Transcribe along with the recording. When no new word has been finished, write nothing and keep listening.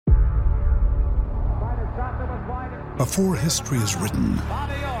Before history is written,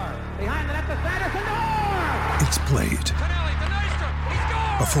 it's played.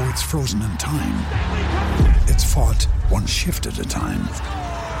 Before it's frozen in time, it's fought one shift at a time.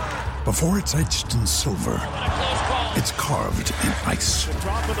 Before it's etched in silver, it's carved in ice.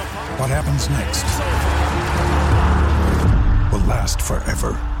 What happens next will last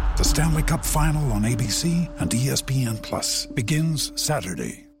forever. The Stanley Cup Final on ABC and ESPN Plus begins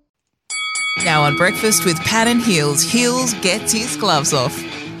Saturday. Now on Breakfast with Pat and Heels, Heels gets his gloves off.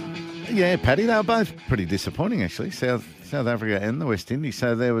 Yeah, Paddy, they were both pretty disappointing, actually, South Africa and the West Indies.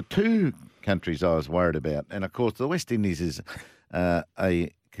 So there were two countries I was worried about. And, of course, the West Indies is a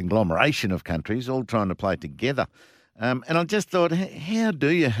conglomeration of countries all trying to play together. And I just thought, how do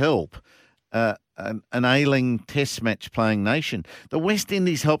you help an ailing test match playing nation? The West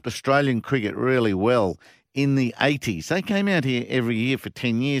Indies helped Australian cricket really well in the 80s. They came out here every year for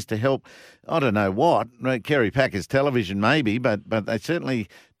 10 years to help, I don't know what, Kerry Packer's television maybe, but they certainly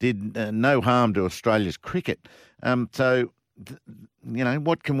did no harm to Australia's cricket. So,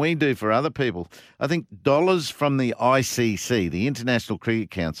 what can we do for other people? I think dollars from the ICC, the International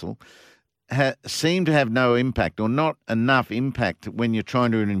Cricket Council, seem to have no impact or not enough impact when you're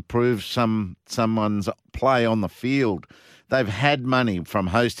trying to improve someone's play on the field. They've had money from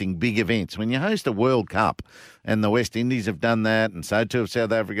hosting big events. When you host a World Cup, and the West Indies have done that, and so too have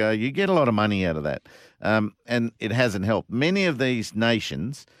South Africa, you get a lot of money out of that. And it hasn't helped. Many of these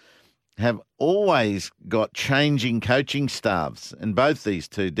nations have always got changing coaching staffs, and both these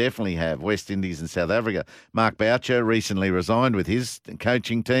two definitely have, West Indies and South Africa. Mark Boucher recently resigned with his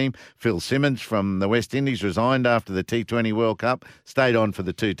coaching team. Phil Simmons from the West Indies resigned after the T20 World Cup, stayed on for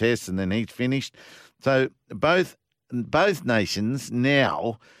the two tests, and then he's finished. So both nations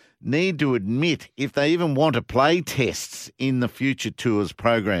now need to admit, if they even want to play tests in the future tours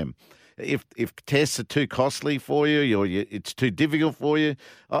program, if tests are too costly for you or it's too difficult for you,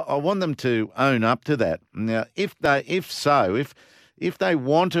 I want them to own up to that. Now, if they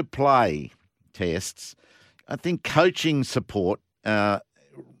want to play tests, I think coaching support,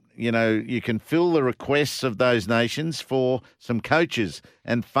 you can fill the requests of those nations for some coaches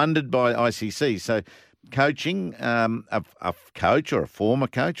and funded by ICC. So coaching, a coach or a former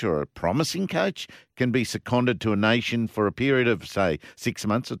coach or a promising coach can be seconded to a nation for a period of, say, 6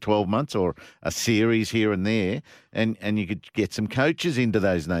 months or 12 months or a series here and there, and you could get some coaches into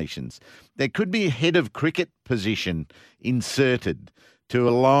those nations. There could be a head of cricket position inserted to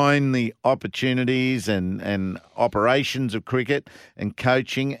align the opportunities and operations of cricket and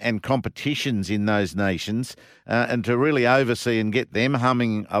coaching and competitions in those nations and to really oversee and get them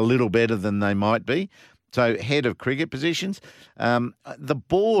humming a little better than they might be. So head of cricket positions. The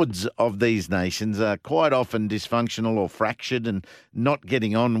boards of these nations are quite often dysfunctional or fractured and not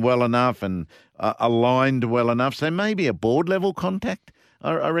getting on well enough and aligned well enough. So maybe a board level contact.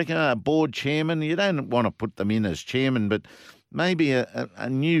 I reckon a board chairman, you don't want to put them in as chairman, but maybe a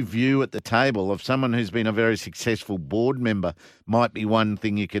new view at the table of someone who's been a very successful board member might be one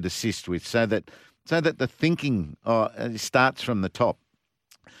thing you could assist with so that the thinking starts from the top.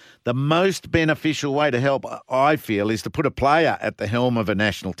 The most beneficial way to help, I feel, is to put a player at the helm of a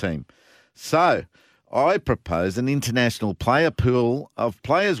national team. So I propose an international player pool of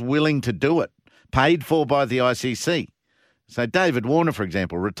players willing to do it, paid for by the ICC. So David Warner, for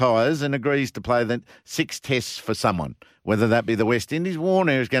example, retires and agrees to play the 6 tests for someone, whether that be the West Indies.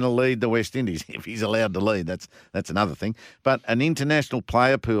 Warner is going to lead the West Indies, if he's allowed to lead. That's another thing. But an international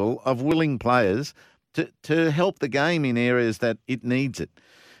player pool of willing players to help the game in areas that it needs it.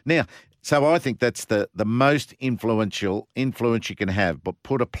 Now, so I think that's the most influence you can have, but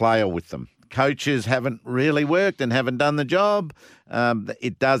put a player with them. Coaches haven't really worked and haven't done the job.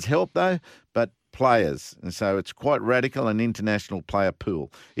 It does help, though, but players. And so it's quite radical, an international player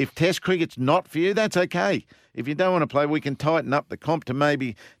pool. If Test cricket's not for you, that's okay. If you don't want to play, we can tighten up the comp to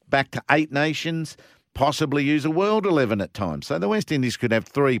maybe back to 8 nations, possibly use a World 11 at times. So the West Indies could have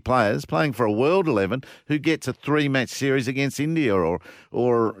 3 players playing for a World 11 who gets a 3-match series against India or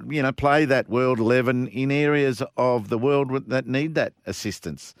play that World 11 in areas of the world that need that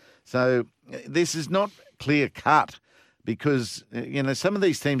assistance. So this is not clear cut because, some of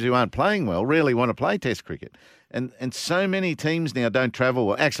these teams who aren't playing well really want to play Test cricket. And so many teams now don't travel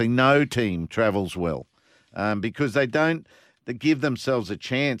well. Actually, no team travels well because they don't give themselves a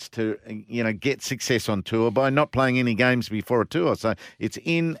chance to, get success on tour by not playing any games before a tour. So it's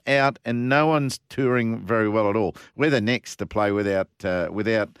in, out, and no one's touring very well at all. We're the next to play without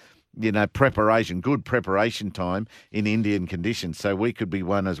preparation, good preparation time in Indian conditions. So we could be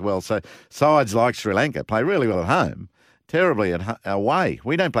one as well. So sides like Sri Lanka play really well at home. terribly away.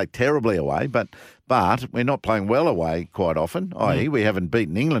 We don't play terribly away, but we're not playing well away quite often, i.e. we haven't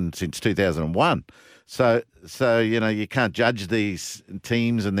beaten England since 2001. So you can't judge these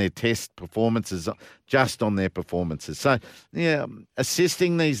teams and their test performances just on their performances. So,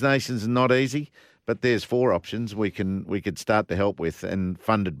 assisting these nations is not easy, but there's 4 options we could start to help with and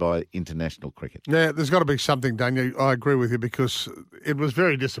funded by international cricket. Yeah, there's got to be something done. I agree with you because it was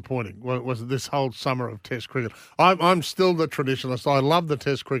very disappointing, was this whole summer of Test cricket. I'm still the traditionalist. I love the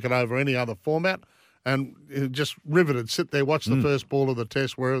Test cricket over any other format. And just riveted, sit there, watch the first ball of the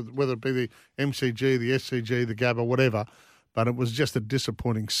Test, whether it be the MCG, the SCG, the Gabba, whatever. But it was just a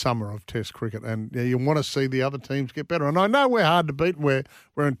disappointing summer of Test cricket. And you want to see the other teams get better. And I know we're hard to beat. We're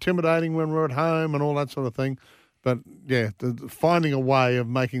intimidating when we're at home and all that sort of thing. But, finding a way of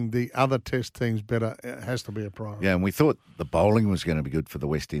making the other Test teams better has to be a priority. Yeah, and we thought the bowling was going to be good for the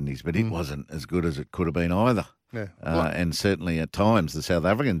West Indies, but it wasn't as good as it could have been either. Yeah. And certainly at times the South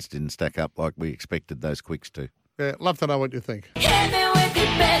Africans didn't stack up like we expected those quicks to. Yeah, love to know what you think. Hit me with the